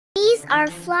Bees are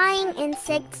flying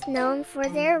insects known for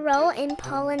their role in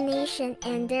pollination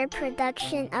and their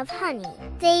production of honey.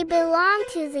 They belong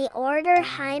to the order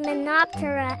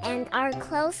Hymenoptera and are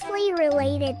closely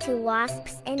related to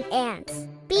wasps and ants.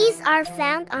 Bees are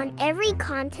found on every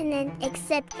continent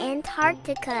except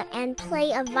Antarctica and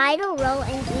play a vital role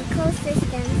in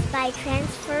ecosystems by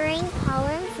transferring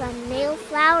pollen from male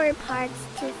flower parts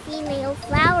to female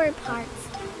flower parts,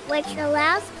 which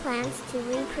allows plants to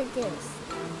reproduce.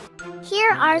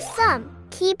 Here are some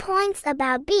key points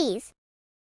about bees.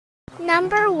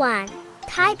 Number 1.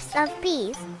 Types of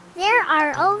bees. There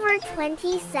are over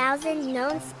 20,000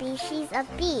 known species of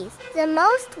bees. The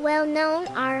most well-known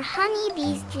are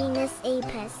honeybees genus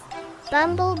Apis,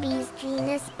 bumblebees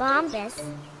genus Bombus,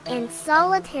 and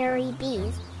solitary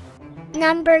bees.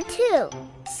 Number 2.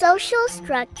 Social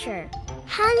structure.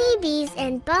 Honeybees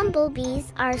and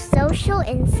bumblebees are social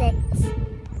insects,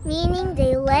 meaning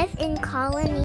they live in colonies